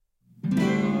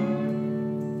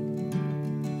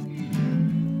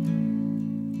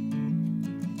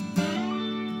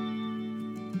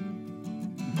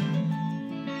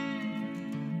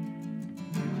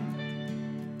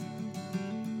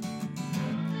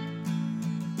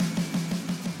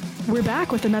We're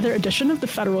back with another edition of the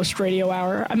Federalist Radio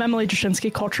Hour. I'm Emily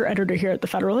Jashinsky, Culture Editor here at The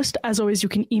Federalist. As always, you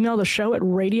can email the show at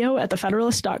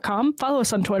radio@thefederalist.com. Follow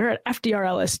us on Twitter at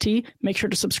FDRLST. Make sure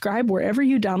to subscribe wherever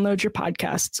you download your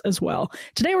podcasts as well.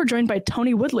 Today, we're joined by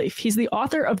Tony Woodlief. He's the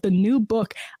author of the new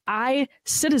book, I,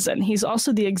 Citizen. He's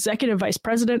also the Executive Vice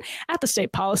President at the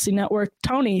State Policy Network.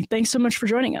 Tony, thanks so much for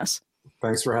joining us.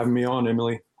 Thanks for having me on,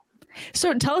 Emily.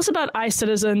 So tell us about I,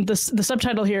 Citizen. The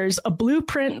subtitle here is A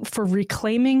Blueprint for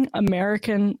Reclaiming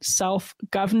American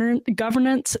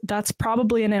Self-Governance. That's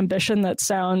probably an ambition that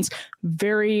sounds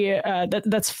very,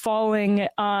 that's falling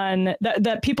on,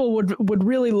 that people would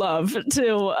really love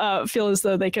to feel as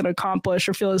though they can accomplish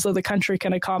or feel as though the country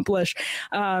can accomplish.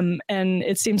 And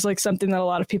it seems like something that a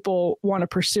lot of people want to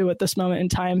pursue at this moment in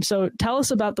time. So tell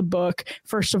us about the book,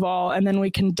 first of all, and then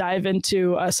we can dive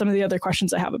into some of the other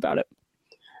questions I have about it.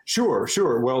 Sure.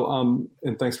 Well,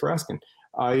 and thanks for asking.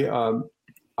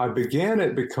 I began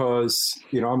it because,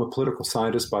 I'm a political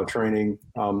scientist by training.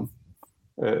 I'm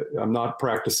not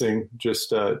practicing,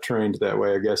 just trained that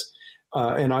way, I guess.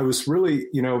 And I was really,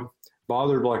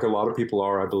 bothered, like a lot of people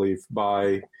are, I believe,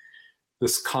 by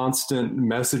this constant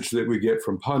message that we get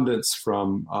from pundits,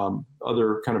 from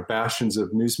other kind of bastions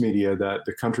of news media, that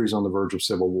the country's on the verge of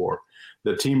civil war,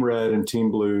 that Team Red and Team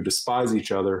Blue despise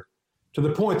each other, to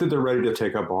the point that they're ready to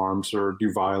take up arms or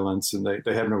do violence, and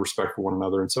they have no respect for one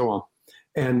another and so on.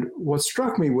 And what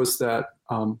struck me was that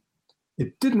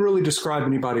it didn't really describe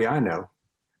anybody I know.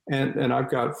 And I've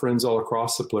got friends all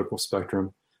across the political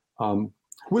spectrum,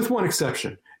 with one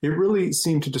exception. It really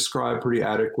seemed to describe pretty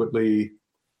adequately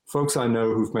folks I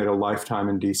know who've made a lifetime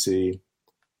in DC,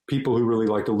 people who really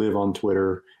like to live on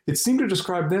Twitter. It seemed to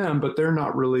describe them, but they're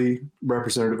not really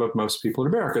representative of most people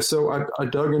in America. So I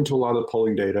dug into a lot of the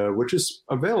polling data, which is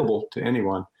available to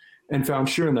anyone, and found,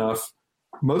 sure enough,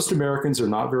 most Americans are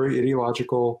not very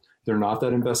ideological. They're not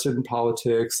that invested in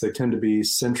politics. They tend to be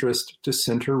centrist to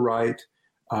center-right.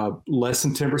 Less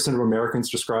than 10% of Americans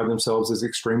describe themselves as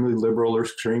extremely liberal or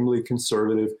extremely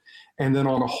conservative. And then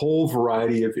on a whole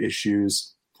variety of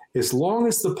issues, as long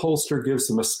as the pollster gives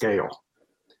them a scale,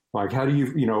 like, how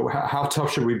do how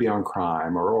tough should we be on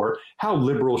crime, or how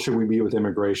liberal should we be with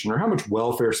immigration, or how much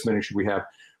welfare spending should we have?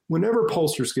 Whenever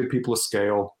pollsters give people a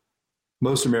scale,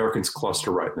 most Americans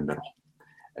cluster right in the middle.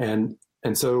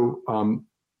 And so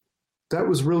that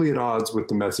was really at odds with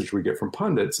the message we get from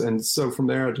pundits. And so from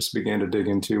there, I just began to dig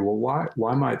into, well,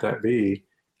 why might that be?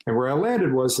 And where I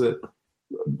landed was that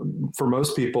for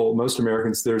most people, most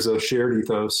Americans, there's a shared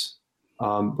ethos,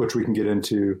 which we can get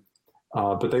into.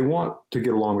 But they want to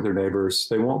get along with their neighbors.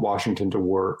 They want Washington to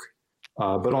work,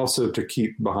 but also to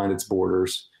keep behind its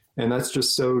borders. And that's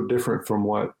just so different from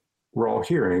what we're all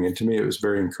hearing. And to me, it was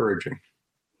very encouraging.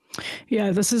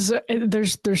 Yeah, there's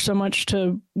so much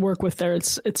to work with there.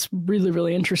 It's really,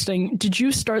 really interesting. Did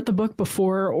you start the book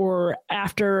before or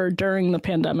after or during the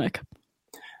pandemic?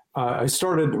 I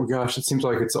started, it seems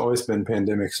like it's always been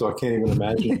pandemic, so I can't even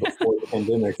imagine before the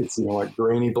pandemic. It's, like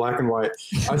grainy black and white.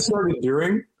 I started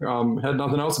during, had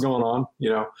nothing else going on,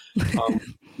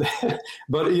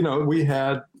 but, we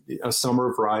had a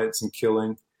summer of riots and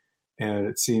killing, and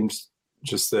it seems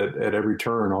just that at every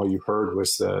turn, all you heard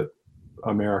was that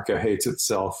America hates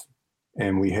itself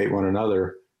and we hate one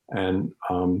another. And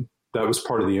that was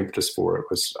part of the impetus for it.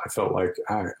 I felt like,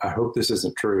 I hope this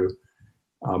isn't true.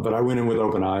 But I went in with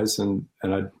open eyes, and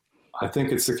I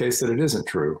think it's the case that it isn't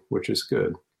true, which is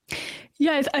good.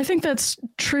 Yeah, I think that's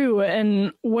true.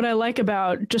 And what I like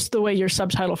about just the way your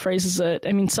subtitle phrases it,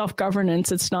 I mean,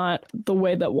 self-governance, it's not the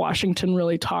way that Washington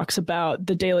really talks about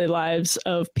the daily lives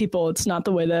of people. It's not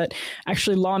the way that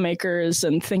actually lawmakers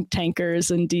and think tankers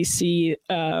in DC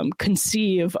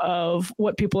conceive of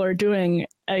what people are doing,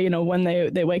 when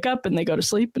they wake up and they go to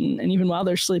sleep, and even while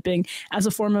they're sleeping, as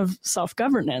a form of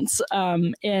self-governance.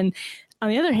 And on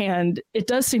the other hand, it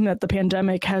does seem that the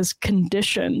pandemic has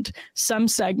conditioned some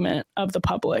segment of the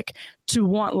public to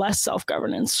want less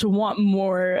self-governance, to want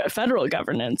more federal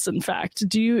governance, in fact.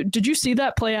 Did you see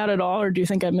that play out at all, or do you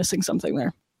think I'm missing something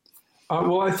there?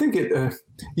 Well, I think it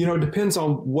depends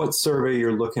on what survey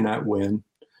you're looking at when.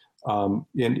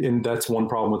 And that's one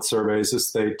problem with surveys,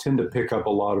 is they tend to pick up a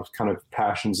lot of kind of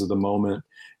passions of the moment.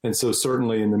 And so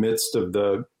certainly in the midst of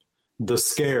the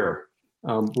scare,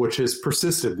 which has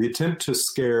persisted. The attempt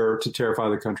to terrify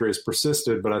the country has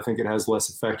persisted, but I think it has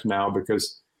less effect now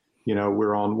because,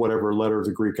 we're on whatever letter of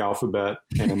the Greek alphabet,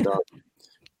 and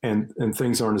and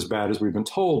things aren't as bad as we've been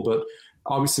told. But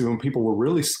obviously, when people were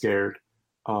really scared,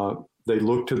 they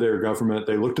looked to their government,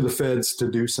 they looked to the feds to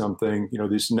do something.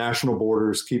 These national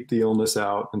borders, keep the illness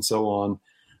out, and so on.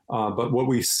 But what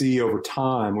we see over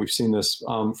time, we've seen this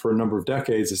for a number of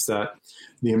decades, is that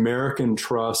the American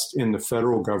trust in the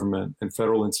federal government and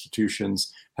federal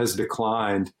institutions has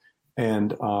declined,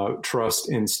 and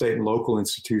trust in state and local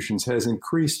institutions has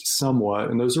increased somewhat.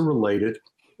 And those are related,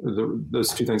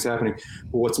 those two things happening.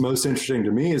 But what's most interesting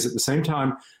to me is at the same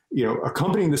time,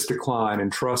 accompanying this decline in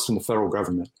trust in the federal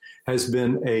government has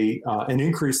been an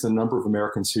increase in the number of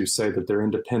Americans who say that they're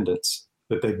independents,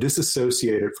 that they've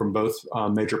disassociated from both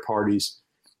major parties.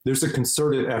 There's a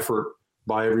concerted effort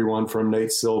by everyone from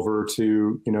Nate Silver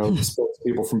to,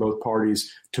 spokespeople from both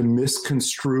parties to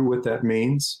misconstrue what that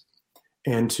means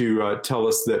and to tell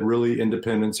us that really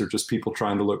independents are just people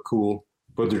trying to look cool,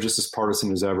 but they're just as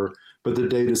partisan as ever. But the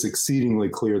data is exceedingly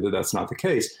clear that that's not the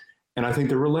case. And I think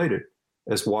they're related.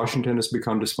 As Washington has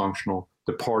become dysfunctional,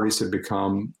 the parties have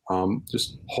become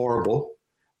just horrible.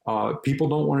 People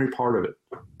don't want any part of it,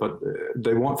 but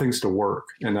they want things to work.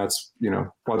 And that's,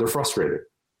 why they're frustrated.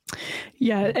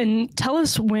 Yeah. And tell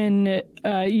us when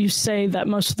you say that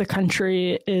most of the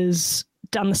country is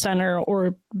down the center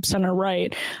or center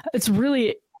right. It's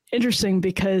really interesting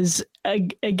because,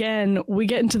 again, we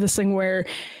get into this thing where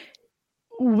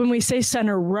when we say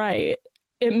center right,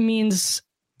 it means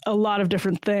a lot of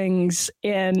different things.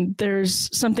 And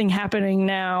there's something happening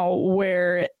now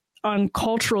where on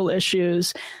cultural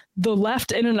issues, the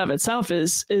left in and of itself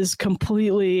is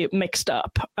completely mixed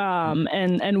up.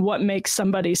 And what makes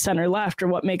somebody center left or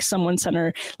what makes someone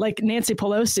center, like Nancy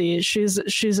Pelosi,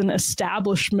 she's an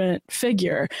establishment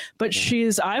figure, but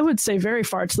she's, I would say, very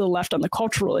far to the left on the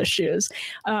cultural issues.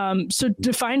 So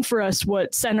define for us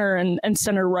what center and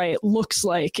center right looks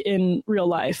like in real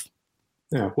life.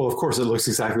 Yeah, well, of course, it looks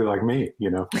exactly like me,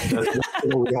 that's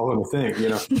what we all want to think,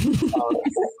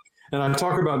 And I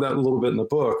talk about that a little bit in the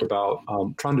book about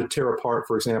trying to tear apart,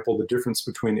 for example, the difference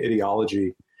between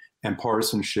ideology and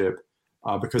partisanship,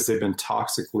 because they've been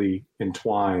toxically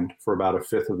entwined for about a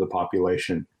fifth of the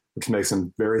population, which makes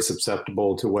them very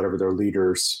susceptible to whatever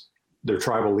their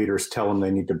tribal leaders tell them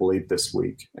they need to believe this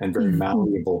week, and very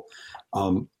malleable.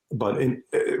 But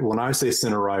when I say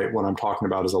center right, what I'm talking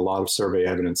about is a lot of survey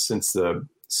evidence since the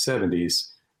 70s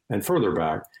and further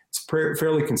back. It's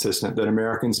fairly consistent that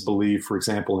Americans believe, for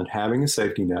example, in having a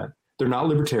safety net. They're not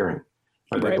libertarian.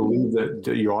 Right? They believe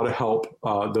that you ought to help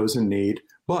those in need,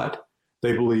 but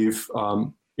they believe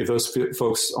if those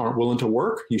folks aren't willing to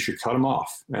work, you should cut them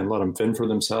off and let them fend for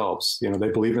themselves. They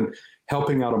believe in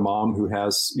helping out a mom who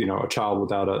has, a child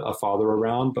without a father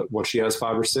around, but what she has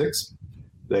 5 or 6,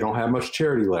 they don't have much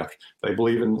charity left. They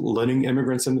believe in letting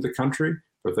immigrants into the country,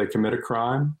 but if they commit a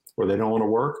crime or they don't want to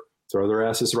work, throw their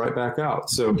asses right back out.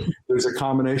 So there's a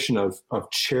combination of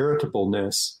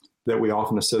charitableness that we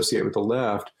often associate with the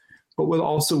left, but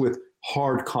also with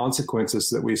hard consequences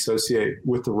that we associate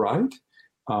with the right.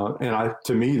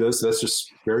 To me, that's just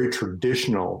very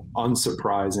traditional,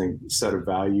 unsurprising set of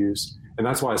values. And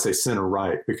that's why I say center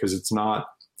right, because it's not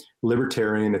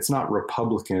libertarian, it's not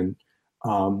Republican,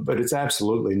 but it's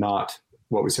absolutely not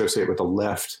what we associate with the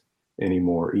left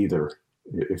anymore either,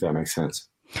 if that makes sense.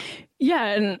 Yeah,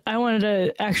 and I wanted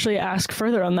to actually ask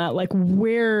further on that, like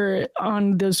where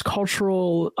on those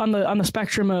cultural, on the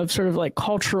spectrum of sort of like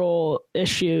cultural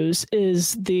issues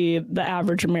is the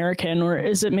average American, or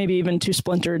is it maybe even too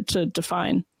splintered to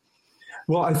define?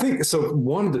 Well, I think so.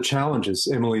 One of the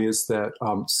challenges, Emily, is that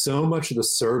so much of the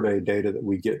survey data that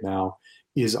we get now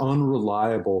is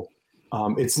unreliable.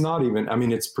 It's not even,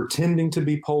 it's pretending to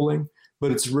be polling,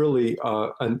 but it's really,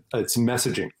 it's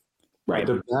messaging. Right.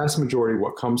 The vast majority of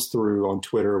what comes through on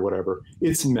Twitter or whatever,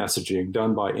 it's messaging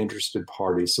done by interested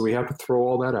parties. So we have to throw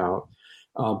all that out.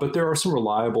 But there are some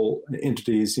reliable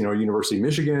entities, University of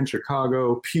Michigan,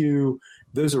 Chicago, Pew.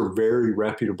 Those are very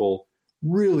reputable,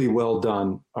 really well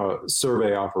done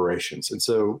survey operations. And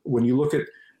so when you look at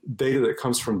data that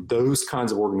comes from those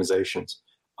kinds of organizations,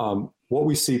 what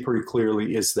we see pretty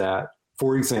clearly is that,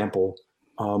 for example,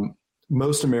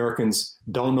 most Americans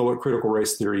don't know what critical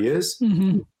race theory is.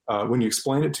 Mm-hmm. When you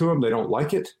explain it to them, they don't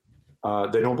like it.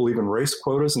 They don't believe in race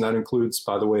quotas, and that includes,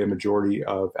 by the way, a majority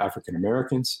of African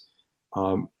Americans.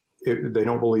 They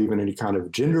don't believe in any kind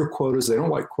of gender quotas. They don't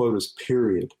like quotas,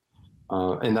 period.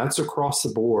 And that's across the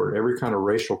board, every kind of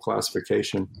racial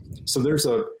classification. So there's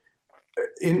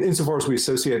insofar as we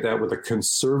associate that with a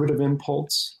conservative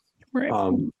impulse, right.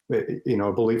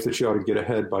 A belief that you ought to get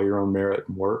ahead by your own merit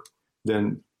and work,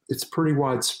 then it's pretty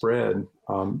widespread.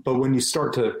 But when you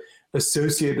start to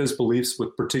associate those beliefs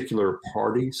with particular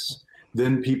parties,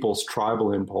 then people's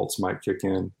tribal impulse might kick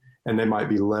in, and they might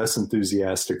be less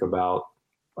enthusiastic about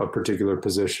a particular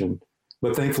position.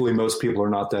 But thankfully, most people are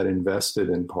not that invested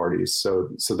in parties, so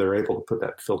they're able to put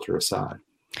that filter aside.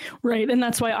 Right. And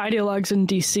that's why ideologues in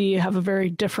DC have a very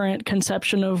different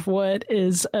conception of what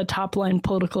is a top line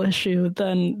political issue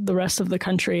than the rest of the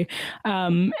country.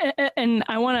 And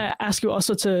I want to ask you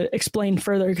also to explain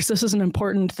further, because this is an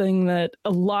important thing that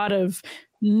a lot of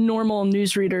normal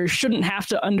newsreaders shouldn't have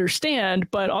to understand,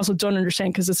 but also don't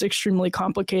understand because it's extremely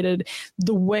complicated.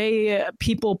 The way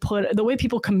people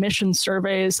commission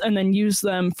surveys and then use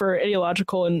them for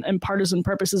ideological and partisan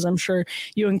purposes, I'm sure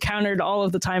you encountered all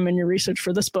of the time in your research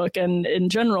for this book. And in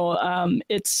general,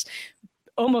 it's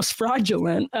almost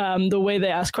fraudulent. The way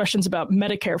they ask questions about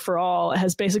Medicare for all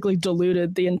has basically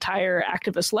diluted the entire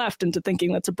activist left into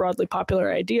thinking that's a broadly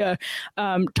popular idea.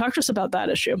 Talk to us about that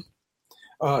issue.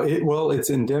 It's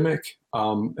endemic,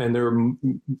 and there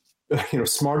are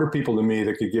smarter people than me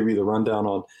that could give you the rundown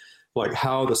on like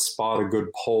how to spot a good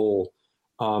poll.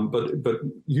 But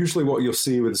usually what you'll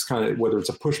see with this kind of, whether it's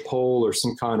a push poll or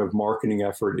some kind of marketing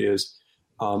effort, is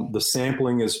the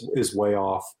sampling is way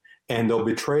off, and they'll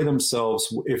betray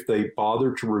themselves if they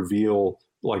bother to reveal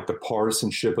like the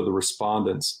partisanship of the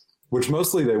respondents, which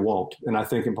mostly they won't. And I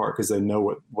think in part because they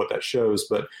know what that shows.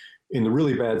 But in the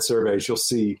really bad surveys, you'll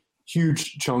see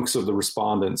huge chunks of the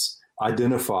respondents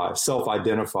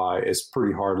self-identify as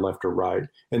pretty hard left or right.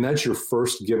 And that's your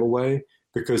first giveaway,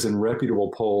 because in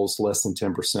reputable polls, less than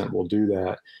 10% will do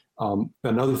that.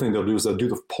 Another thing they'll do is they'll do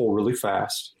the poll really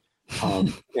fast.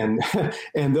 And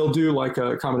they'll do like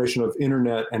a combination of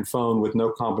internet and phone with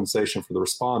no compensation for the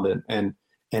respondent. And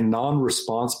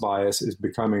non-response bias is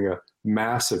becoming a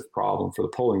massive problem for the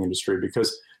polling industry,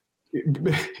 because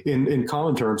in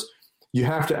common terms, you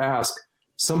have to ask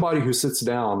somebody who sits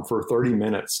down for 30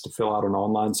 minutes to fill out an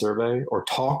online survey or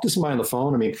talk to somebody on the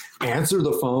phone. I mean, answer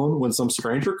the phone when some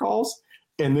stranger calls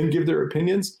and then give their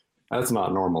opinions. That's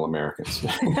not normal Americans.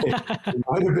 It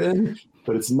might have been,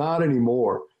 but it's not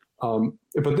anymore.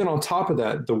 But then on top of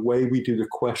that, the way we do the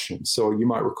questions. So you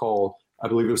might recall, I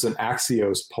believe it was an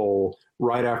Axios poll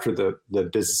right after the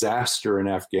disaster in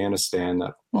Afghanistan,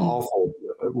 that awful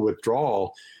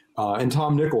withdrawal. And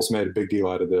Tom Nichols made a big deal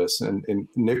out of this. And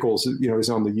Nichols,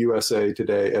 he's on the USA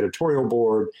Today editorial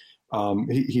board.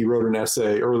 He wrote an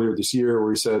essay earlier this year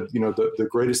where he said, the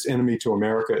greatest enemy to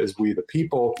America is we the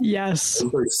people. Yes. He's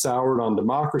very soured on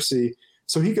democracy.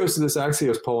 So he goes to this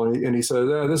Axios poll and he says,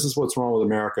 this is what's wrong with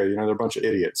America. They're a bunch of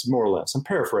idiots, more or less. I'm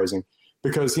paraphrasing,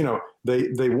 because,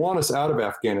 they want us out of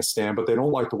Afghanistan, but they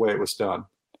don't like the way it was done.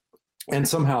 And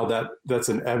somehow that's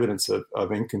an evidence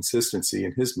of inconsistency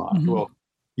in his mind. Mm-hmm. Well,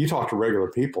 you talk to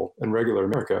regular people in regular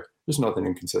America, there's nothing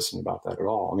inconsistent about that at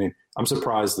all. I mean, I'm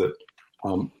surprised that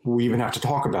we even have to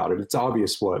talk about it. It's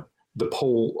obvious what the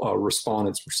poll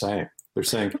respondents were saying. They're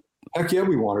saying, heck yeah,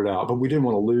 we want it out, but we didn't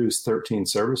want to lose 13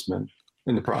 servicemen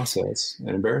in the process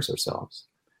and embarrass ourselves.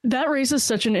 That raises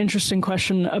such an interesting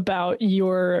question about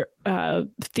your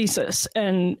thesis,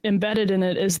 and embedded in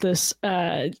it is this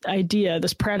idea,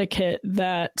 this predicate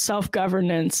that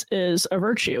self-governance is a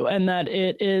virtue and that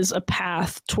it is a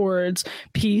path towards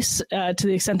peace to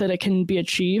the extent that it can be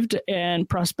achieved, and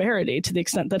prosperity to the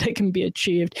extent that it can be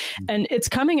achieved. And it's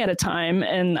coming at a time,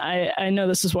 and I know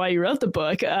this is why you wrote the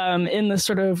book, in this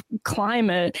sort of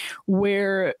climate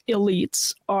where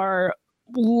elites are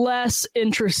less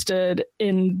interested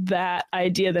in that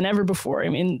idea than ever before. I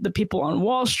mean, the people on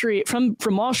Wall Street, from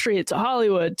Wall Street to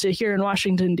Hollywood to here in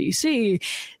Washington, D.C.,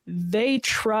 they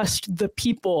trust the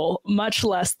people much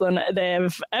less than they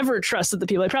have ever trusted the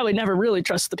people. They probably never really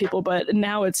trusted the people, but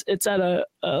now it's at a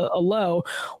low.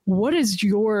 What is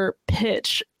your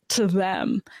pitch to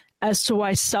them as to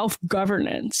why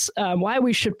self-governance, why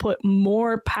we should put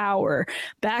more power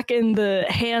back in the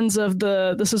hands of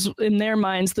this is in their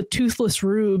minds, the toothless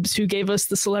rubes who gave us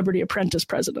the Celebrity Apprentice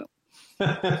president?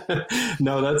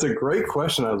 No, that's a great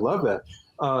question. I love that.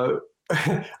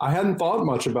 I hadn't thought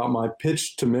much about my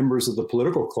pitch to members of the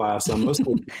political class. I'm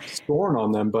mostly scorn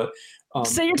on them, but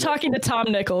say you're talking to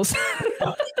Tom Nichols.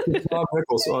 Tom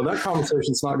Nichols. That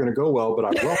conversation's not going to go well, but I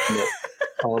welcome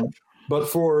it. But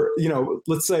for,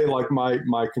 let's say like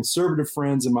my conservative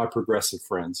friends and my progressive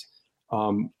friends,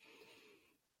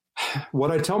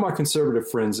 what I tell my conservative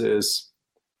friends is,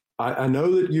 I know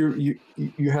that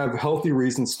you have healthy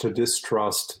reasons to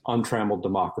distrust untrammeled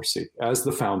democracy, as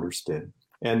the founders did.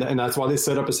 And that's why they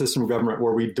set up a system of government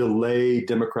where we delay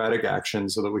democratic action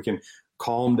so that we can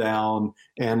calm down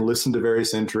and listen to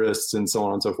various interests and so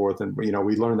on and so forth. And, we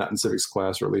learned that in civics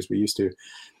class, or at least we used to.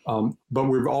 But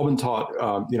we've all been taught,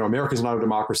 America's not a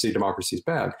democracy, democracy is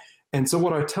bad. And so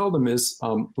what I tell them is,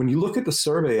 when you look at the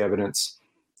survey evidence,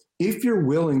 if you're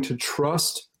willing to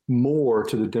trust more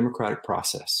to the democratic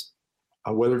process,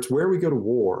 whether it's where we go to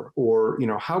war or,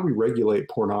 how we regulate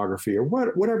pornography or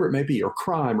whatever it may be, or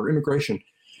crime or immigration,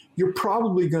 you're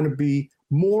probably going to be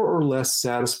more or less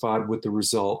satisfied with the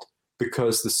result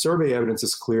because the survey evidence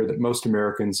is clear that most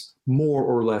Americans more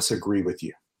or less agree with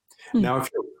you. Now, if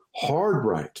you're hard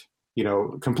right,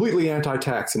 completely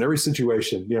anti-tax in every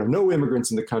situation, no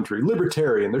immigrants in the country,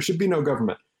 libertarian, there should be no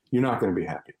government, you're not going to be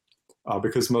happy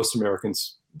because most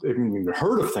Americans haven't even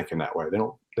heard of thinking that way. They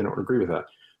don't agree with that.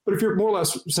 But if you're more or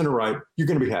less center right, you're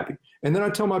going to be happy. And then I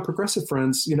tell my progressive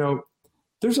friends,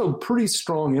 there's a pretty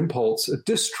strong impulse, a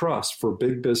distrust for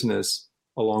big business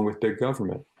along with big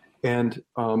government. And,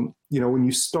 when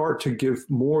you start to give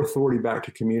more authority back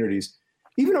to communities,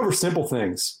 even over simple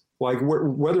things, like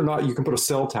whether or not you can put a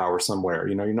cell tower somewhere,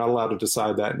 you're not allowed to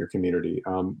decide that in your community,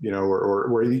 or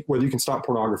whether you can stop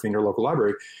pornography in your local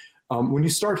library. When you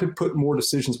start to put more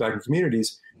decisions back in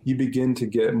communities, you begin to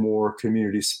get more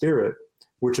community spirit,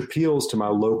 which appeals to my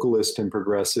localist and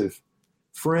progressive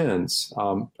friends.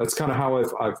 That's kind of how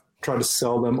I've tried to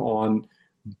sell them on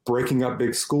breaking up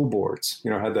big school boards.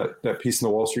 I had that piece in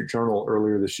the Wall Street Journal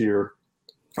earlier this year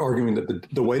arguing that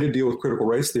the way to deal with critical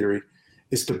race theory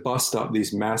is to bust up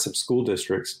these massive school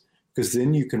districts, because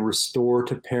then you can restore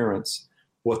to parents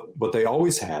what they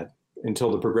always had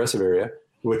until the progressive era,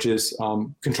 which is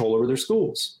control over their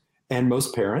schools. And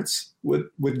most parents would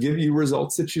give you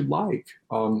results that you like.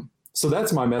 So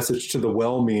that's my message to the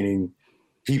well-meaning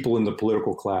people in the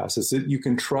political class, is that you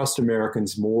can trust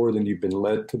Americans more than you've been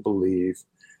led to believe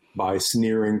by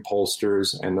sneering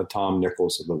pollsters and the Tom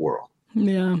Nichols of the world.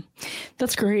 Yeah,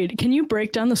 that's great. Can you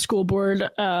break down the school board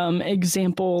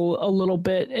example a little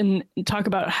bit and talk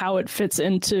about how it fits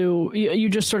into, you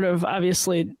just sort of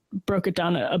obviously broke it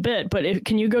down a bit, but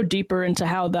can you go deeper into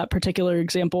how that particular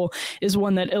example is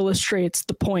one that illustrates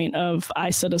the point of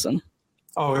iCitizen?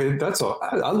 Oh,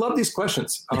 I love these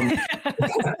questions.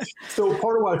 So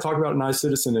part of what I talk about in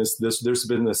iCitizen is there's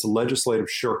been this legislative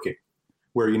shirking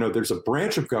where, there's a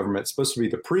branch of government supposed to be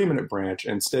the preeminent branch.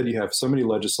 And instead, you have so many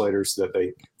legislators that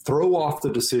they throw off the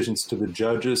decisions to the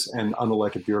judges and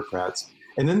unelected bureaucrats.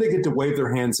 And then they get to wave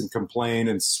their hands and complain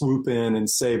and swoop in and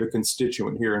save a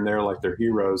constituent here and there like they're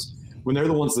heroes, when they're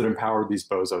the ones that empowered these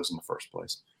bozos in the first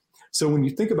place. So when you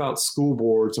think about school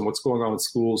boards and what's going on in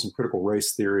schools and critical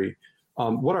race theory,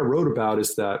 what I wrote about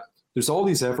is that there's all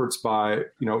these efforts by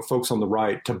folks on the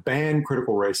right to ban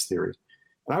critical race theory.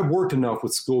 And I've worked enough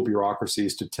with school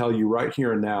bureaucracies to tell you right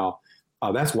here and now,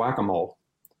 that's whack-a-mole,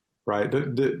 right?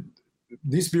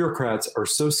 These bureaucrats are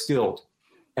so skilled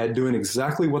at doing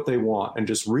exactly what they want and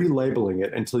just relabeling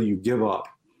it until you give up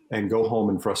and go home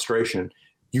in frustration.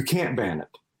 You can't ban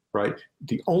it, right?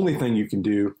 The only thing you can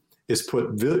do is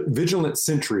put vigilant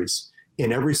sentries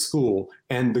in every school.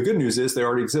 And the good news is they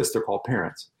already exist. They're called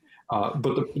parents. But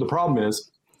the problem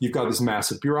is you've got this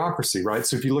massive bureaucracy, right?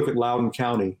 So if you look at Loudoun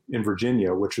County in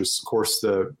Virginia, which is, of course,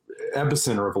 the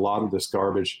epicenter of a lot of this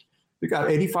garbage, they've got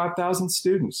 85,000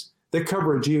 students. They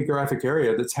cover a geographic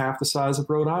area that's half the size of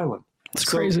Rhode Island. It's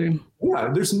crazy.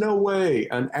 Yeah, there's no way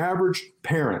an average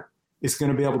parent is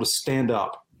going to be able to stand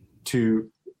up to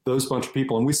those bunch of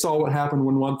people. And we saw what happened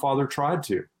when one father tried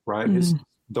to, right? Mm-hmm. His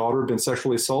daughter had been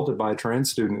sexually assaulted by a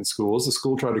trans student in schools. The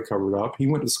school tried to cover it up. He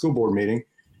went to the school board meeting.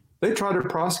 They tried to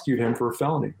prosecute him for a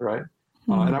felony, right?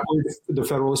 Mm-hmm. And I believe the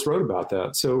Federalist wrote about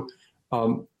that. So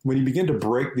when you begin to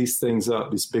break these things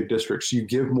up, these big districts, you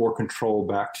give more control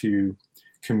back to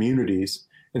communities.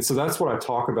 And so that's what I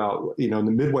talk about, in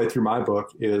the midway through my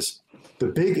book, is the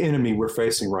big enemy we're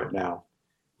facing right now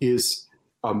is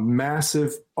a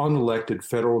massive unelected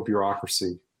federal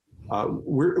bureaucracy.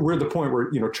 We're at the point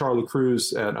where, Charlie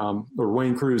Cruz or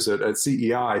Wayne Cruz at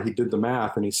CEI, he did the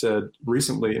math and he said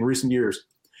in recent years,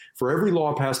 for every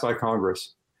law passed by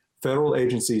Congress, federal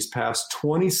agencies pass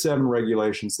 27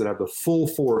 regulations that have the full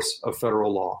force of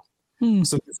federal law.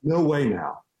 So there's no way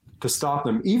now to stop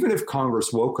them, even if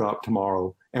Congress woke up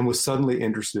tomorrow and was suddenly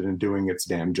interested in doing its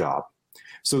damn job.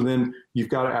 So then you've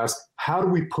got to ask, how do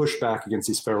we push back against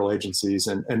these federal agencies?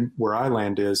 And where I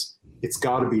land is, it's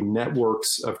got to be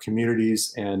networks of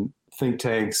communities and think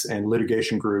tanks and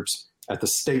litigation groups at the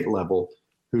state level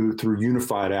who, through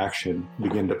unified action,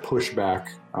 begin to push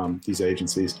back these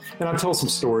agencies. And I tell some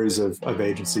stories of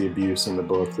agency abuse in the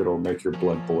book that'll make your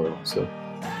blood boil. So,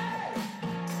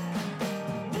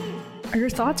 are your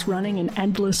thoughts running in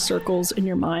endless circles in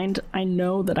your mind? I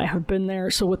know that I have been there.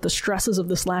 So with the stresses of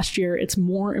this last year, it's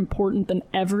more important than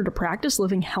ever to practice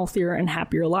living healthier and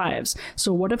happier lives.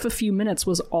 So what if a few minutes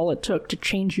was all it took to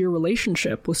change your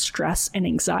relationship with stress and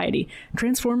anxiety,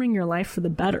 transforming your life for the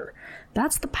better?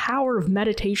 That's the power of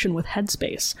meditation with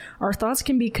Headspace. Our thoughts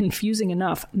can be confusing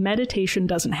enough. Meditation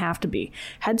doesn't have to be.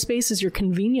 Headspace is your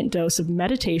convenient dose of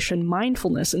meditation,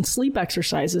 mindfulness, and sleep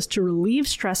exercises to relieve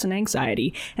stress and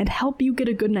anxiety and help you get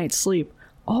a good night's sleep.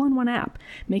 All in one app,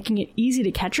 making it easy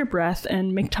to catch your breath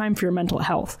and make time for your mental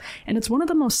health. And it's one of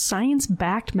the most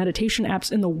science-backed meditation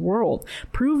apps in the world,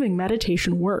 proving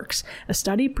meditation works. A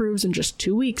study proves in just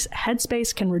 2 weeks,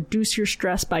 Headspace can reduce your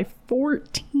stress by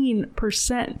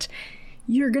 14%.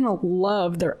 You're going to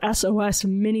love their SOS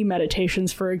mini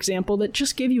meditations, for example, that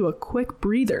just give you a quick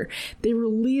breather. They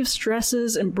relieve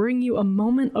stresses and bring you a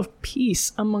moment of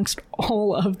peace amongst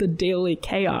all of the daily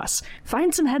chaos.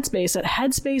 Find some Headspace at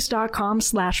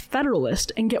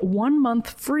headspace.com/Federalist and get 1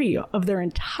 month free of their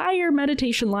entire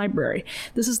meditation library.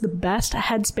 This is the best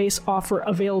Headspace offer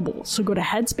available, so go to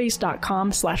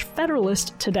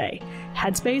headspace.com/Federalist today.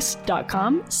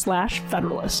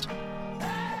 Headspace.com/Federalist.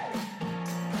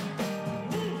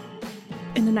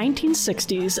 In the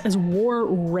 1960s, as war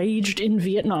raged in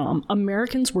Vietnam,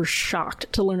 Americans were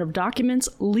shocked to learn of documents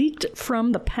leaked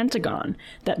from the Pentagon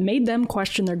that made them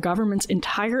question their government's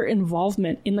entire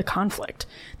involvement in the conflict.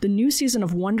 The new season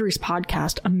of Wondery's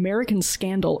podcast, American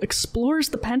Scandal, explores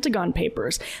the Pentagon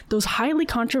Papers, those highly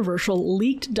controversial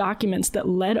leaked documents that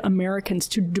led Americans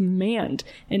to demand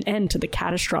an end to the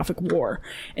catastrophic war.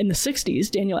 In the 60s,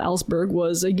 Daniel Ellsberg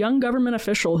was a young government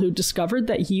official who discovered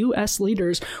that U.S.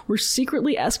 leaders were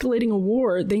secretly escalating a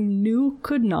war they knew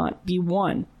could not be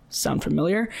won. Sound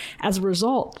familiar? As a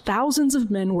result, thousands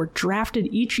of men were drafted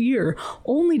each year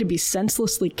only to be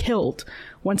senselessly killed.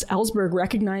 Once Ellsberg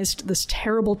recognized this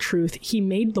terrible truth, he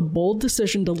made the bold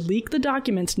decision to leak the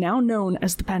documents now known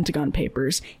as the Pentagon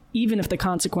Papers, even if the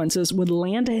consequences would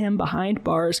land him behind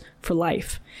bars for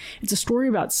life. It's a story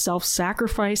about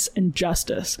self-sacrifice and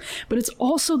justice, but it's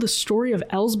also the story of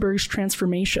Ellsberg's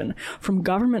transformation from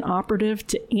government operative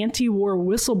to anti-war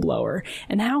whistleblower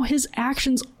and how his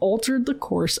actions altered the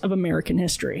course of American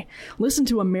history. Listen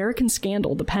to American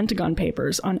Scandal, the Pentagon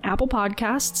Papers on Apple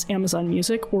Podcasts, Amazon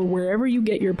Music, or wherever you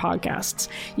get your podcasts.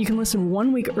 You can listen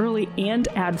 1 week early and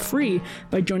ad-free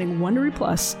by joining Wondery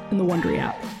Plus in the Wondery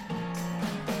app.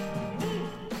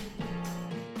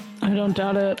 I don't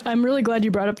doubt it. I'm really glad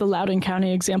you brought up the Loudoun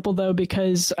County example, though,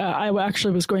 because I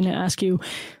actually was going to ask you,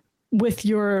 with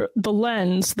the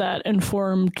lens that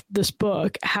informed this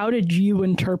book, how did you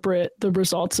interpret the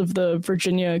results of the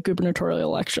Virginia gubernatorial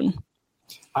election?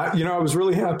 I was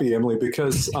really happy, Emily,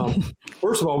 because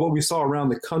first of all, what we saw around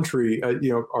the country,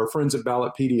 our friends at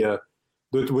Ballotpedia,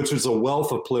 which is a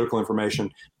wealth of political information,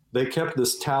 they kept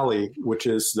this tally, which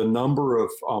is the number of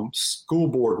school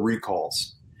board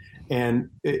recalls. And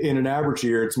in an average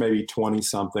year, it's maybe 20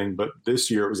 something, but this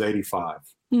year it was 85.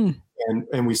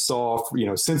 And we saw,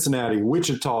 Cincinnati,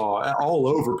 Wichita, all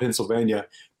over Pennsylvania,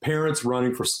 parents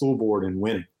running for school board and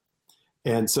winning.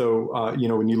 And so,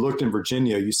 when you looked in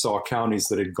Virginia, you saw counties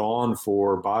that had gone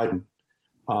for Biden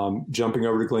jumping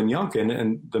over to Glenn Youngkin.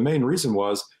 And the main reason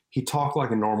was he talked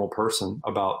like a normal person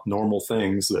about normal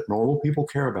things that normal people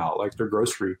care about, like their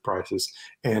grocery prices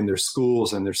and their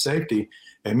schools and their safety.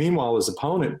 And meanwhile, his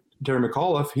opponent, Terry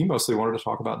McAuliffe, he mostly wanted to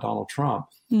talk about Donald Trump.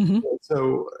 Mm-hmm.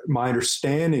 So my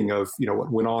understanding of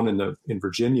what went on in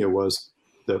Virginia was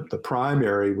the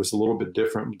primary was a little bit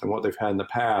different than what they've had in the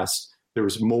past. There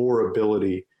was more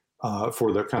ability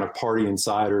for the kind of party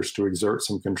insiders to exert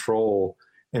some control.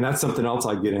 And that's something else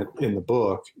I get in the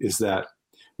book, is that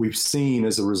we've seen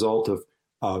as a result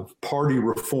of party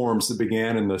reforms that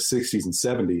began in the 60s and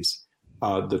 70s,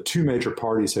 the two major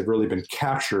parties have really been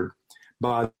captured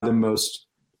by the most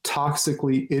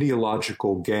toxically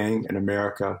ideological gang in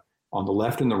America on the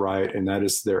left and the right, and that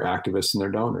is their activists and their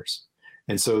donors.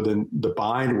 And so then the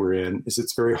bind we're in is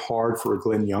it's very hard for a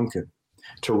Glenn Youngkin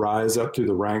to rise up through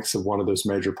the ranks of one of those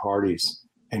major parties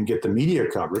and get the media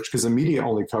coverage, because the media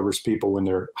only covers people when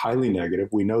they're highly negative.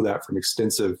 We know that from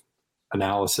extensive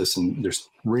analysis, and there's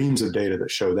reams of data that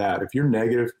show that. If you're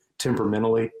negative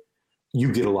temperamentally,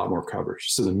 you get a lot more coverage.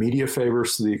 So the media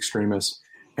favors the extremists,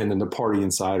 and then the party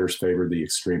insiders favor the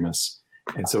extremists.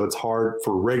 And so it's hard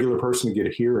for a regular person to get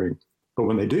a hearing, but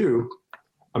when they do,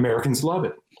 Americans love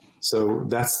it. So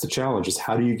that's the challenge, is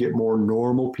how do you get more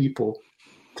normal people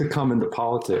to come into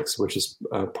politics, which is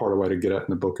part of what I get at in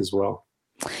the book as well.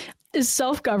 Is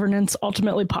self-governance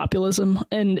ultimately populism?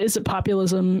 And is it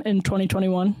populism in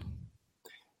 2021?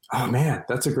 Oh, man,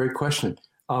 that's a great question.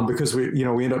 Because we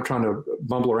end up trying to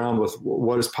bumble around with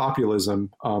what is populism.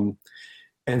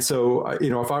 And so,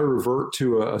 if I revert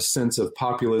to a sense of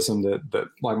populism that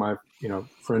like my,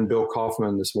 friend Bill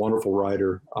Kaufman, this wonderful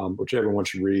writer, which everyone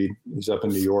should read. He's up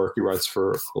in New York. He writes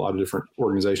for a lot of different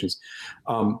organizations.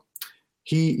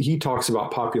 he talks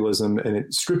about populism, and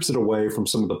it strips it away from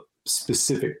some of the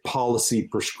specific policy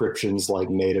prescriptions like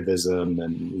nativism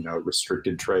and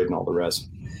restricted trade and all the rest.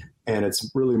 And it's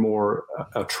really more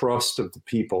a trust of the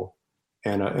people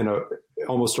and a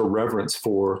almost a reverence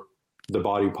for the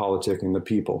body politic and the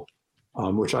people,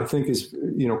 which I think is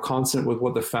consonant with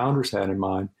what the founders had in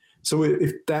mind. So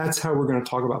if that's how we're going to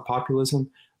talk about populism,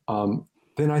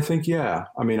 then I think, yeah.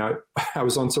 I mean, I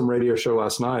was on some radio show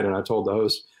last night, and I told the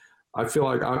host, I feel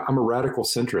like I'm a radical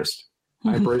centrist.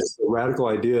 I embrace the radical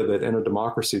idea that in a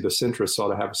democracy, the centrists ought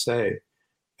to have a say.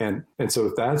 And so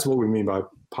if that's what we mean by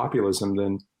populism,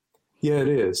 then yeah, it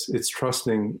is. It's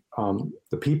trusting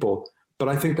the people. But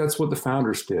I think that's what the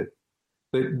founders did.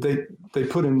 They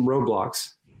put in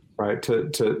roadblocks, right, so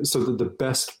that the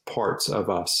best parts of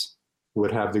us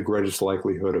would have the greatest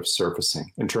likelihood of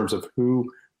surfacing in terms of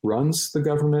who runs the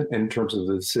government and in terms of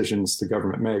the decisions the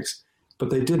government makes. But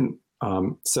they didn't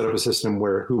set up a system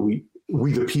where we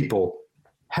the people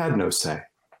had no say.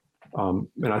 And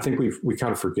I think we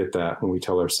kind of forget that when we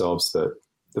tell ourselves that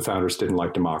the founders didn't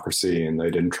like democracy and they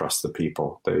didn't trust the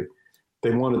people.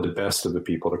 They wanted the best of the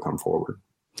people to come forward.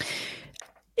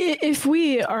 If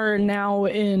we are now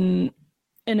in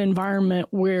an environment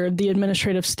where the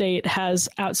administrative state has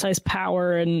outsized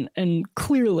power and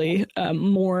clearly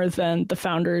more than the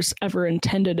founders ever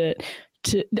intended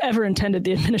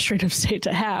the administrative state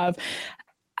to have,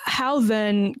 how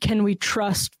then can we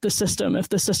trust the system if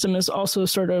the system is also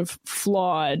sort of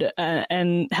flawed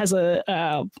and has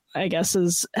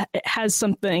has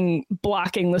something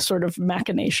blocking the sort of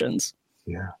machinations?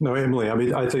 Yeah, no, Emily,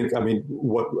 I think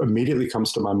what immediately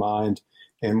comes to my mind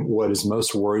and what is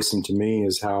most worrisome to me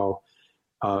is how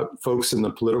folks in the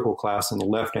political class on the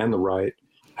left and the right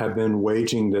have been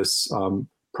waging this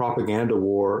propaganda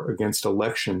war against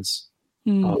elections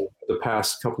the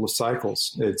past couple of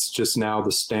cycles. It's just now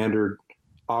the standard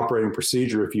operating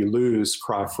procedure. If you lose,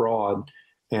 cry fraud.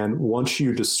 And once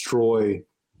you destroy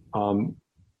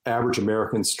average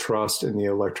Americans' trust in the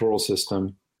electoral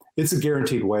system, it's a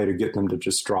guaranteed way to get them to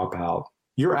just drop out.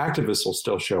 Your activists will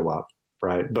still show up,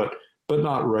 right? But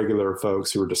not regular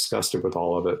folks who are disgusted with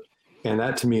all of it. And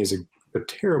that to me is a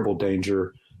terrible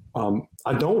danger.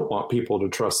 I don't want people to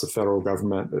trust the federal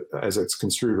government as it's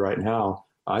construed right now.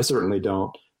 I certainly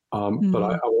don't. But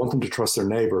I want them to trust their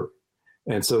neighbor.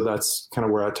 And so that's kind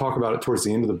of where I talk about it towards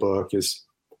the end of the book is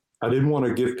I didn't want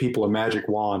to give people a magic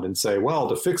wand and say, well,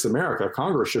 to fix America,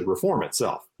 Congress should reform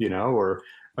itself, or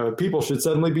people should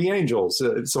suddenly be angels.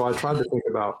 So I tried to think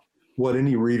about what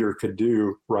any reader could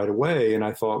do right away. And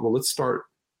I thought, well, let's start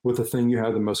with the thing you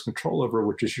have the most control over,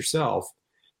 which is yourself.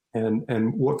 And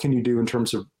what can you do in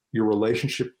terms of your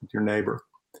relationship with your neighbor?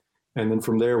 And then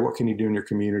from there, what can you do in your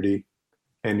community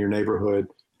and your neighborhood,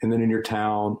 and then in your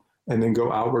town, and then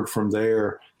go outward from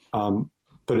there.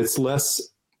 But it's less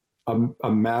a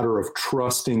matter of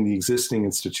trusting the existing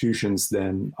institutions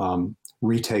than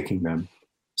retaking them,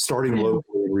 starting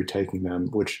locally and retaking them,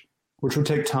 which would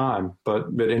take time. But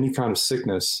any kind of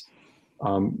sickness,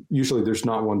 usually there's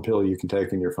not one pill you can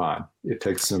take and you're fine. It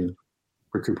takes some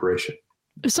recuperation.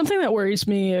 Something that worries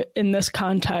me in this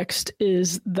context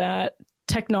is that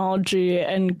technology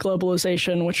and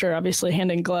globalization, which are obviously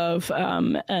hand in glove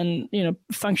and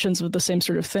functions of the same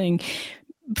sort of thing,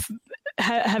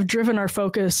 have driven our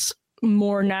focus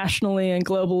more nationally and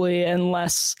globally and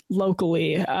less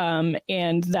locally.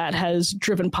 And that has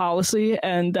driven policy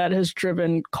and that has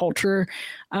driven culture.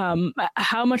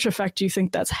 How much effect do you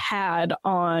think that's had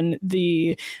on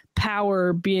the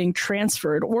power being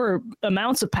transferred, or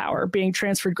amounts of power being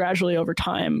transferred gradually over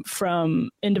time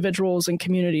from individuals and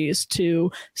communities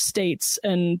to states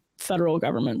and federal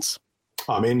governments?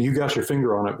 I mean, you got your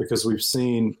finger on it, because we've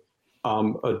seen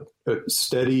a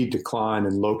steady decline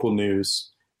in local news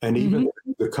and even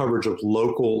the coverage of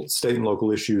state and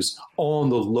local issues on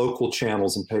the local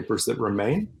channels and papers that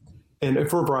remain. And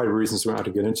for a variety of reasons we don't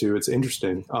have to get into, it's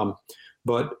interesting.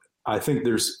 But I think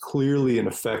there's clearly an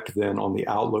effect then on the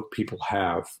outlook people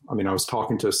have. I mean, I was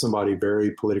talking to somebody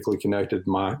very politically connected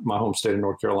in my home state of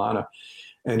North Carolina,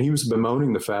 and he was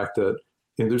bemoaning the fact that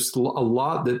there's a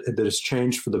lot that has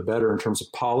changed for the better in terms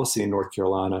of policy in North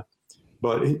Carolina.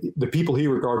 But the people he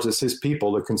regards as his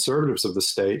people, the conservatives of the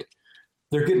state,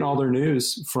 they're getting all their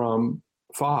news from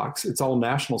Fox. It's all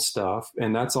national stuff,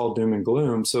 and that's all doom and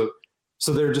gloom. So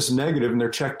they're just negative and they're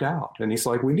checked out. And he's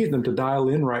like, we need them to dial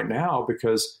in right now,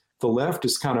 because the left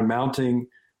is kind of mounting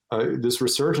this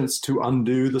resurgence to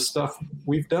undo the stuff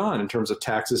we've done in terms of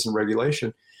taxes and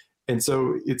regulation. And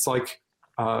so it's like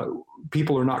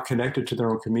people are not connected to their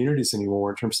own communities anymore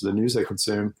in terms of the news they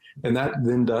consume. And that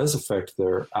then does affect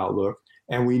their outlook.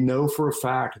 And we know for a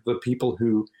fact the people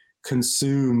who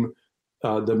consume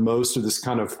the most of this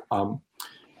kind of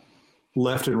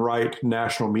left and right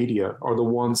national media are the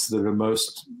ones that are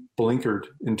most blinkered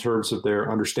in terms of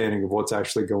their understanding of what's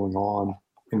actually going on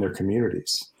in their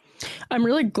communities. I'm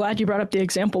really glad you brought up the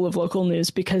example of local news,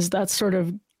 because that sort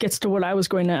of gets to what I was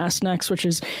going to ask next, which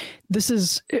is,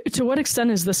 to what extent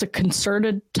is this a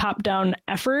concerted top-down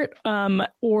effort,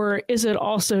 or is it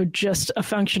also just a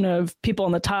function of people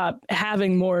on the top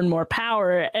having more and more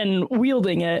power and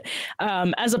wielding it,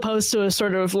 as opposed to a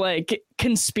sort of like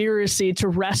conspiracy to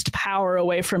wrest power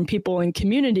away from people and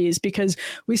communities? Because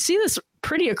we see this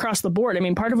pretty across the board. I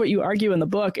mean, part of what you argue in the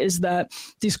book is that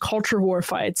these culture war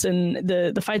fights and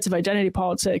the fights of identity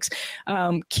politics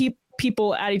keep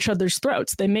people at each other's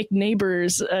throats. They make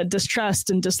neighbors distrust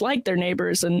and dislike their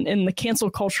neighbors. And in the cancel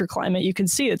culture climate, you can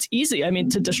see it's easy, I mean,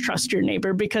 to distrust your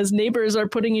neighbor, because neighbors are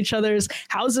putting each other's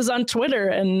houses on Twitter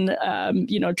and,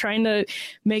 trying to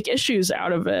make issues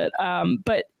out of it.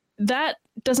 But that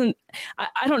doesn't,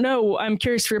 I don't know. I'm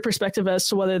curious for your perspective as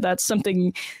to whether that's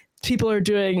something people are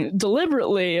doing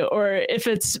deliberately, or if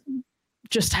it's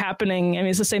just happening. I mean,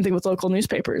 it's the same thing with local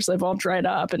newspapers. They've all dried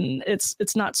up, and it's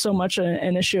not so much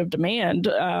an issue of demand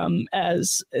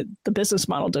as the business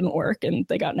model didn't work and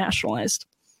they got nationalized.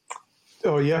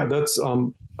 Oh yeah, that's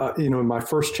in my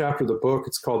first chapter of the book,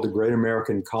 it's called The Great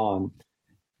American Con,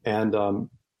 and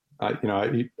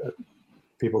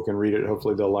people can read it.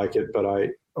 Hopefully they'll like it. But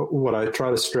what I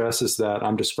try to stress is that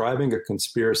I'm describing a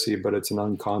conspiracy, but it's an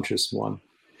unconscious one,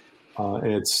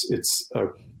 and it's a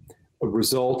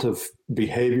result of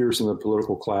behaviors in the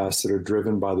political class that are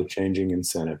driven by the changing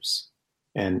incentives.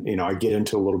 And, I get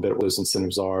into a little bit what those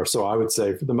incentives are. So I would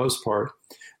say for the most part,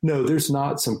 no, there's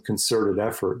not some concerted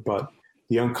effort, but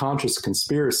the unconscious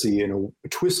conspiracy in a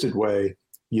twisted way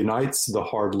unites the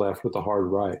hard left with the hard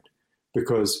right,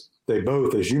 because they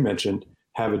both, as you mentioned,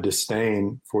 have a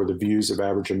disdain for the views of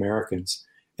average Americans.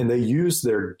 And they use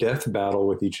their death battle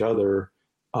with each other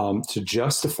to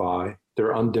justify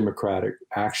their undemocratic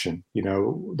action.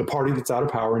 The party that's out of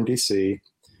power in DC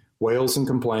wails and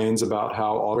complains about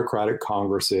how autocratic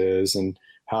Congress is and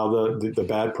how the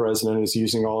bad president is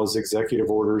using all his executive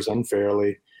orders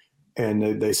unfairly.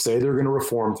 And they say they're going to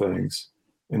reform things.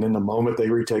 And then the moment they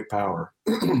retake power,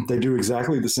 they do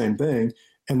exactly the same thing.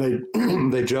 And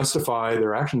they justify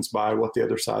their actions by what the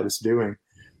other side is doing.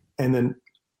 And then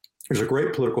there's a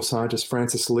great political scientist,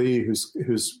 Frances Lee,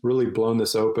 who's really blown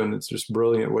this open. It's just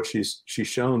brilliant what she's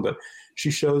shown. But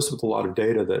she shows with a lot of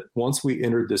data that once we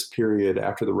entered this period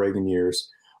after the Reagan years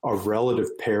of relative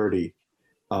parity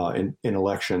in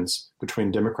elections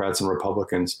between Democrats and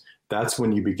Republicans, that's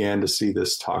when you began to see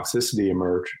this toxicity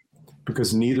emerge,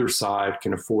 because neither side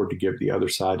can afford to give the other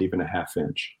side even a half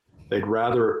inch. They'd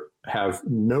rather have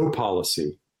no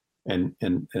policy and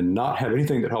not have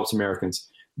anything that helps Americans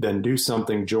than do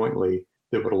something jointly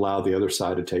that would allow the other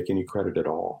side to take any credit at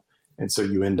all. And so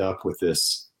you end up with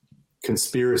this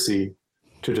conspiracy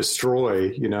to destroy,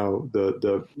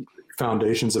 the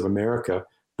foundations of America.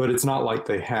 But it's not like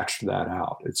they hatched that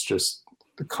out. It's just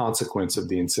the consequence of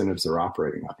the incentives they're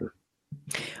operating under.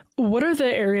 What are the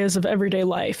areas of everyday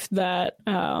life that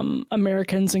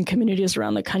Americans and communities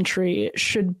around the country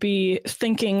should be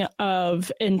thinking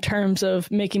of in terms of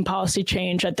making policy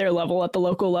change at their level, at the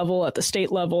local level, at the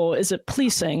state level? Is it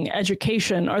policing,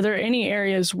 education? Are there any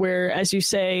areas where, as you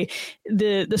say,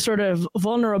 the sort of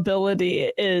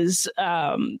vulnerability is,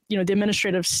 the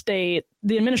administrative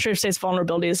state's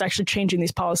vulnerability is actually changing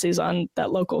these policies on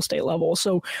that local state level?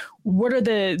 So what are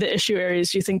the issue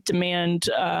areas you think demand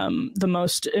the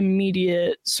most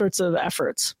immediate sorts of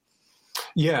efforts?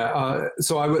 Yeah,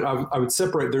 so I would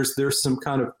separate. There's some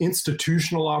kind of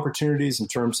institutional opportunities in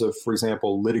terms of, for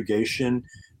example, litigation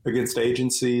against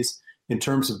agencies, in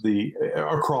terms of the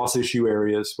across issue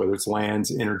areas, whether it's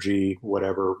lands, energy,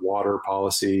 whatever, water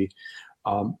policy.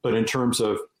 But in terms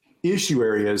of issue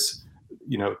areas,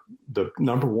 the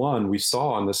number one we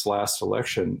saw in this last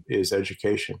election is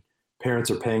education.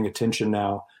 Parents are paying attention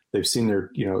now. They've seen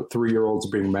their, 3-year-olds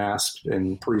being masked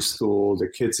in preschool. The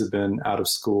kids have been out of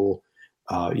school.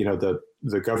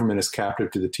 The government is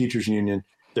captive to the teachers union.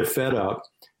 They're fed up.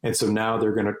 And so now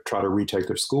they're going to try to retake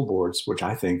their school boards, which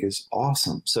I think is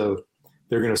awesome. So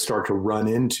they're going to start to run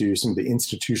into some of the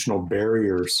institutional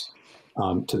barriers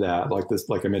to that,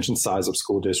 like I mentioned, size of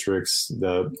school districts,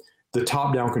 the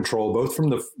top-down control, both from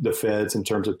the feds in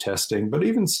terms of testing, but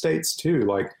even states too.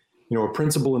 Like, a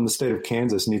principal in the state of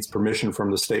Kansas needs permission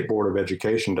from the State Board of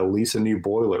Education to lease a new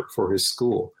boiler for his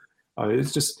school.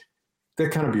 It's just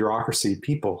that kind of bureaucracy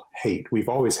people hate. We've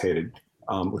always hated,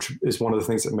 which is one of the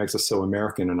things that makes us so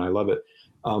American, and I love it.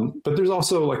 But there's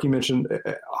also, like you mentioned,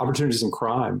 opportunities in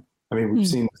crime. I mean, we've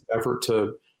seen this effort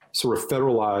to sort of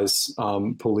federalize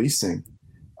policing.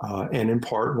 And in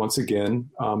part, once again,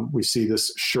 we see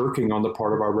this shirking on the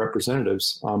part of our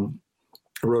representatives. I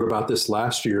wrote about this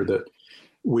last year, that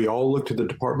we all look to the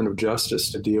Department of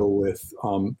Justice to deal with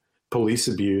police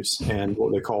abuse and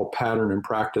what they call pattern and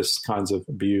practice kinds of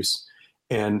abuse.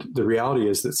 And the reality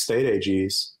is that state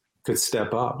AGs could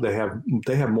step up. They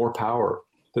have more power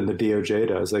than the DOJ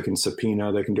does. They can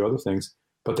subpoena, they can do other things,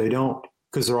 but they don't,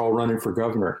 because they're all running for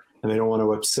governor and they don't want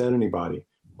to upset anybody.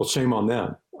 Well, shame on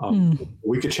them.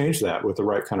 We could change that with the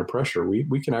right kind of pressure.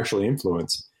 We can actually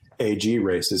influence AG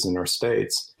races in our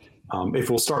states if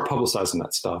we'll start publicizing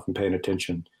that stuff and paying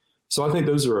attention. So I think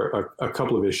those are a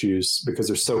couple of issues, because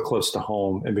they're so close to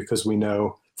home, and because we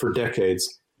know for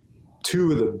decades,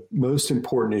 two of the most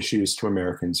important issues to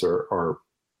Americans are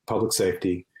public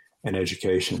safety and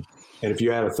education. And if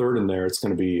you add a third in there, it's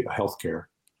going to be healthcare.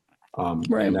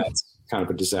 Right. And that's kind of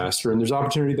a disaster. And there's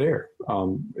opportunity there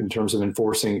in terms of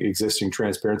enforcing existing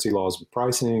transparency laws with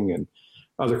pricing and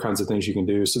other kinds of things you can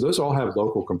do. So those all have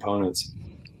local components.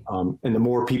 And the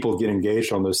more people get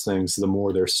engaged on those things, the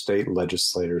more their state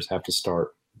legislators have to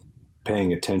start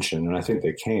paying attention. And I think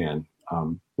they can.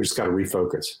 We just got to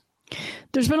refocus.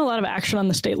 There's been a lot of action on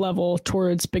the state level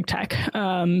towards big tech,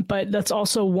 but that's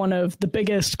also one of the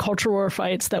biggest culture war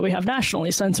fights that we have nationally,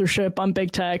 censorship on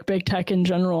big tech in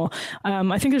general.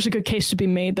 I think there's a good case to be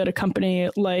made that a company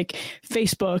like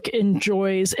Facebook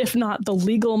enjoys, if not the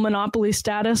legal monopoly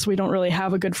status, we don't really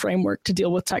have a good framework to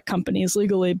deal with tech companies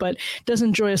legally, but does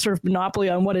enjoy a sort of monopoly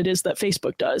on what it is that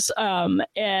Facebook does.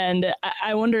 And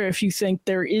I wonder if you think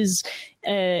there is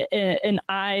an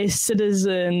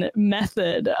iCitizen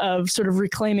method of sort of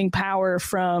reclaiming power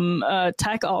from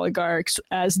tech oligarchs,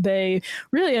 as they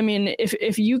really, I mean,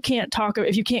 if you can't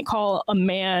call a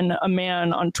man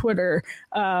on Twitter,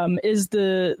 is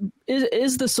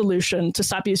the solution to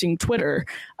stop using Twitter,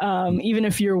 even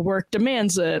if your work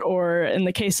demands it, or in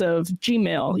the case of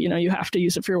Gmail, you have to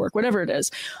use it for your work, whatever it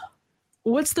is.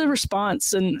 What's the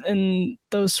response in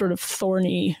those sort of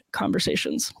thorny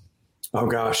conversations? Oh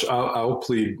gosh, I'll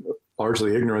plead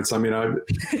largely ignorance. I mean,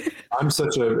 I'm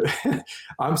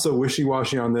so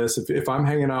wishy-washy on this. If I'm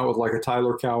hanging out with like a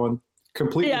Tyler Cowen,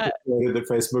 completely persuaded that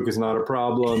Facebook is not a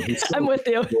problem. I'm with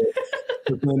you.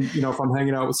 But then, if I'm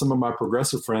hanging out with some of my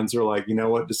progressive friends, they're like, you know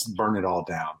what, just burn it all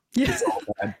down. Yeah. It's all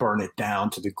bad. Burn it down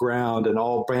to the ground, and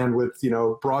all bandwidth,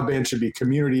 broadband should be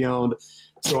community owned.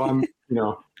 So I'm,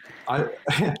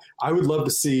 I would love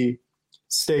to see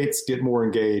states get more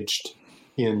engaged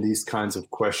in these kinds of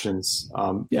questions.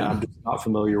 I'm just not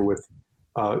familiar with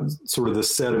sort of the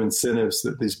set of incentives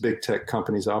that these big tech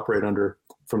companies operate under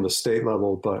from the state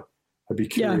level, but I'd be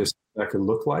curious what that could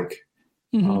look like.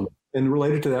 Mm-hmm. And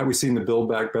related to that, we've seen the Build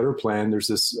Back Better plan. There's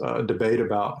this debate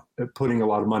about putting a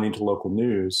lot of money into local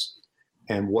news,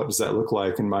 and what does that look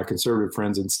like? And my conservative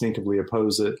friends instinctively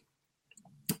oppose it.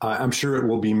 I'm sure it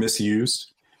will be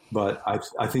misused, but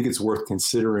I think it's worth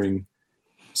considering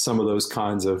some of those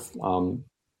kinds of,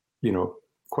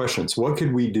 questions. What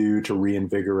could we do to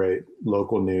reinvigorate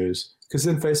local news? Because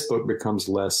then Facebook becomes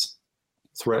less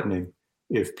threatening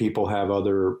if people have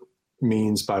other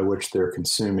means by which they're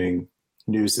consuming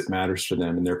news that matters to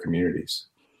them in their communities.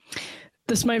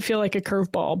 This might feel like a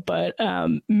curveball, but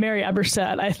Mary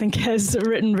Eberstadt, I think, has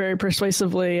written very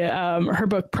persuasively. Her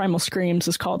book, Primal Screams,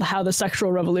 is called How the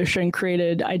Sexual Revolution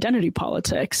Created Identity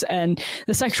Politics. And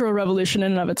the sexual revolution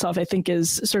in and of itself, I think,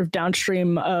 is sort of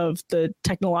downstream of the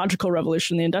technological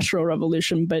revolution, the industrial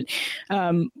revolution. But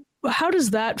how does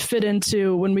that fit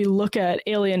into when we look at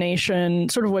alienation,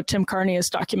 sort of what Tim Carney has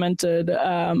documented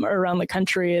around the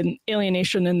country, and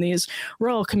alienation in these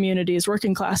rural communities,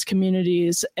 working class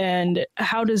communities, and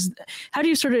how do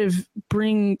you sort of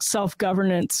bring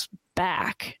self-governance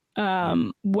back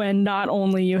when not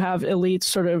only you have elites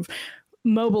sort of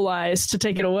mobilized to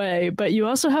take it away, but you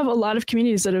also have a lot of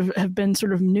communities that have been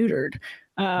sort of neutered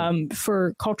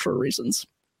for cultural reasons?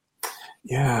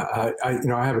 Yeah, I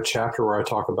have a chapter where I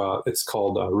talk about, it's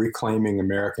called Reclaiming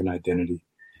American Identity.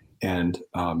 And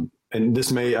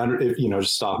this may,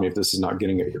 just stop me if this is not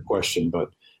getting at your question, but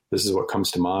this is what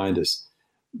comes to mind is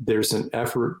there's an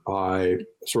effort by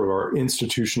sort of our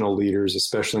institutional leaders,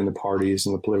 especially in the parties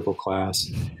and the political class,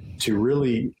 to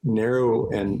really narrow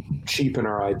and cheapen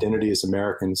our identity as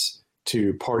Americans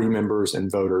to party members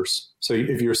and voters. So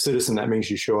if you're a citizen, that means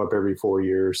you show up every 4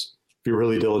 years. If you're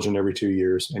really diligent, every 2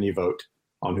 years, and you vote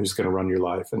on who's going to run your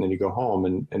life. And then you go home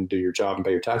and do your job and pay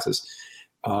your taxes.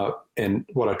 And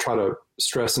what I try to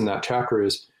stress in that chapter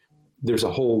is there's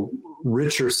a whole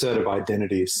richer set of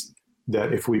identities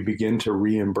that if we begin to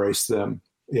re-embrace them,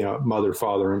 mother,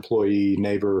 father, employee,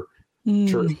 neighbor,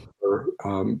 church,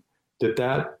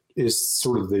 that is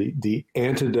sort of the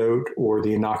antidote or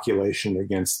the inoculation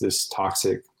against this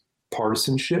toxic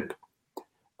partisanship.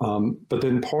 But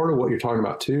then part of what you're talking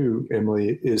about too,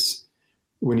 Emily, is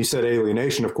when you said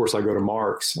alienation, of course, I go to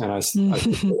Marx and I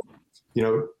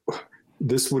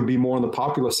this would be more on the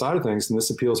populist side of things, and this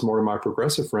appeals more to my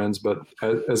progressive friends. But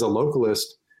as a localist,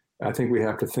 I think we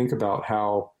have to think about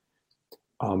how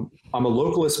I'm a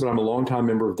localist, but I'm a longtime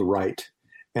member of the right.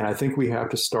 And I think we have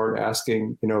to start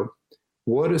asking,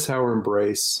 what is our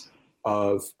embrace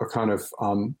of a kind of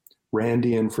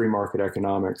Randian free market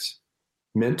economics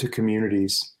meant to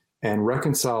communities, and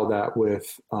reconcile that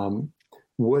with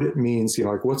what it means,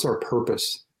 what's our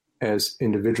purpose as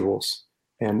individuals?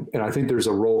 And I think there's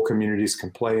a role communities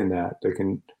can play in that. They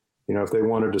can, if they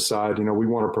want to decide, we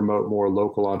want to promote more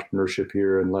local entrepreneurship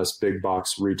here and less big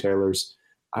box retailers,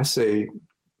 I say,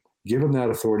 give them that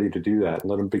authority to do that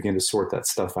and let them begin to sort that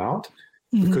stuff out,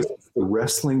 because it's the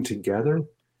wrestling together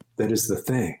that is the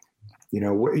thing. I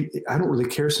don't really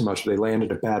care so much if they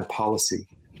landed a bad policy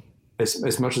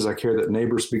as much as I care that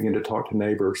neighbors begin to talk to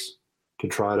neighbors to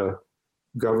try to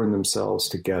govern themselves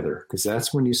together, because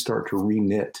that's when you start to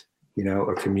re-knit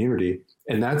a community.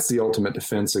 And that's the ultimate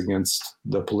defense against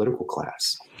the political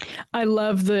class. I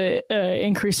love the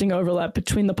increasing overlap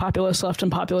between the populist left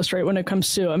and populist right when it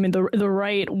comes to, the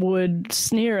right would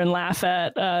sneer and laugh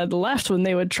at the left when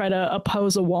they would try to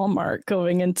oppose a Walmart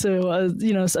going into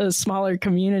a smaller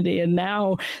community. And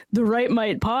now the right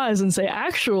might pause and say,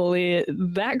 actually,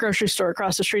 that grocery store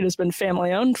across the street has been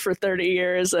family owned for 30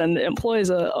 years and employs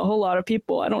a whole lot of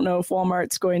people. I don't know if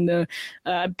Walmart's going to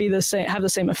have the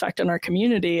same effect on our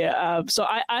community. So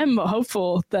I'm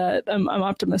hopeful that I'm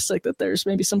optimistic that there's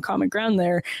maybe some common ground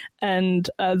there. And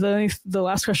the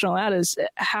last question I'll add is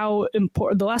how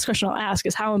important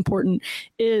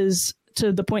is,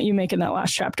 to the point you make in that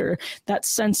last chapter, that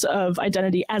sense of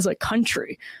identity as a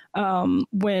country.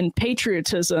 When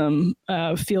patriotism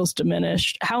feels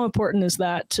diminished, how important is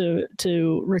that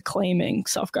to reclaiming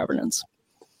self-governance?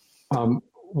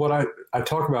 What I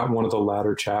talk about in one of the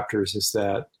latter chapters is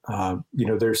that,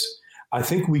 I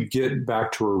think we get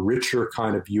back to a richer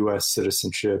kind of U.S.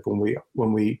 citizenship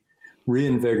when we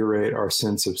reinvigorate our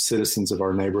sense of citizens of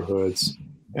our neighborhoods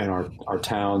and our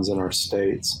towns and our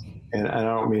states. And I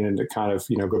don't mean to kind of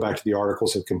go back to the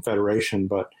Articles of Confederation,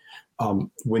 but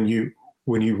when you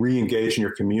re-engage in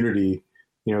your community,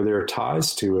 there are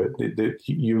ties to it.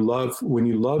 When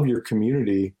you love your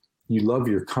community, you love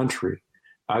your country.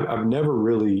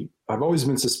 I've always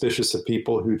been suspicious of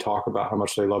people who talk about how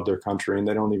much they love their country and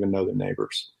they don't even know their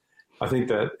neighbors. I think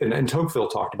that, and Tocqueville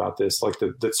talked about this, like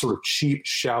the sort of cheap,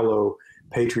 shallow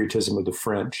patriotism of the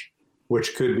French,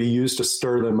 which could be used to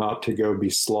stir them up to go be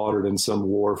slaughtered in some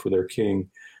war for their king,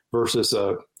 versus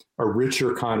a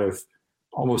richer kind of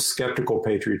almost skeptical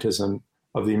patriotism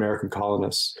of the American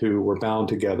colonists who were bound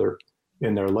together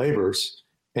in their labors.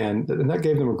 And that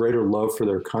gave them a greater love for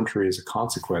their country as a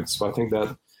consequence. So I think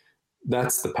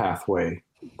that's the pathway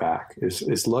back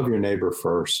is love your neighbor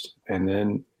first, and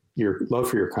then your love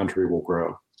for your country will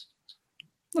grow.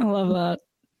 I love that.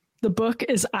 The book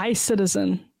is I,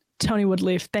 Citizen. Tony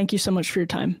Woodlief, thank you so much for your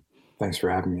time. Thanks for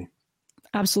having me.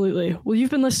 Absolutely. Well, you've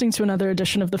been listening to another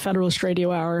edition of the Federalist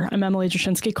Radio Hour. I'm Emily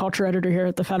Jashinsky, culture editor here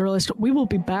at the Federalist. We will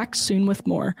be back soon with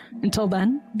more. Until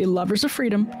then, be lovers of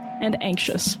freedom and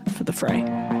anxious for the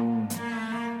fray.